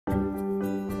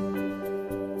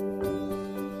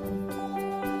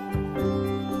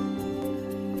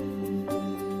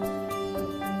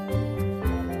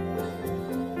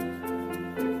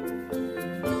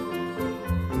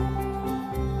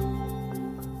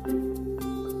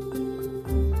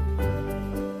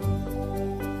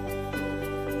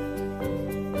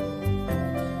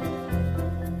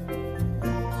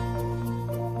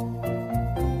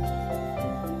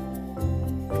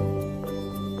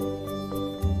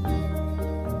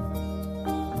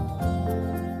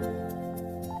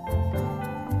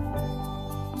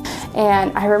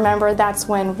And I remember that's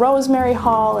when Rosemary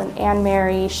Hall and Anne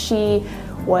Mary, she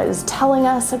was telling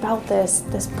us about this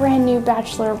brand new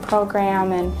bachelor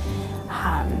program, and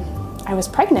I was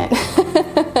pregnant.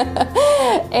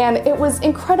 And it was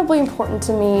incredibly important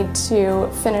to me to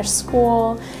finish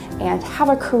school and have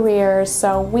a career,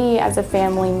 so we as a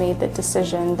family made the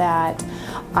decision that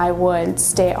I would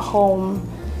stay at home,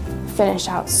 finish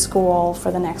out school for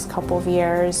the next couple of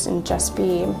years, and just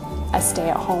be a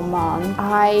stay-at-home mom.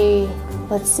 I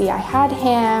had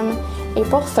him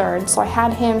April 3rd, so I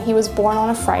had him, he was born on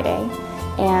a Friday,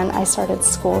 and I started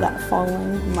school that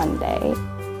following Monday.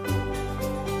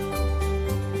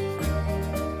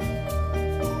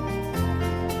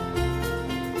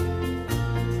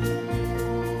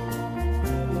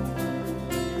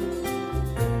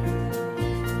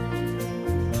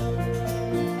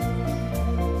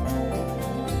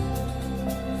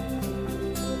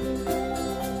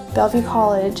 Bellevue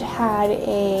College had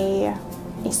a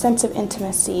sense of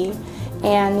intimacy,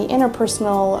 and the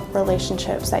interpersonal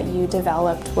relationships that you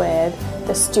developed with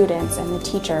the students and the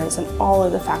teachers and all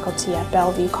of the faculty at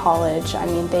Bellevue College, I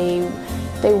mean,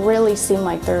 they really seem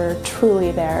like they're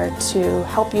truly there to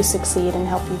help you succeed and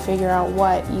help you figure out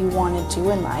what you want to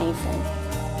do in life.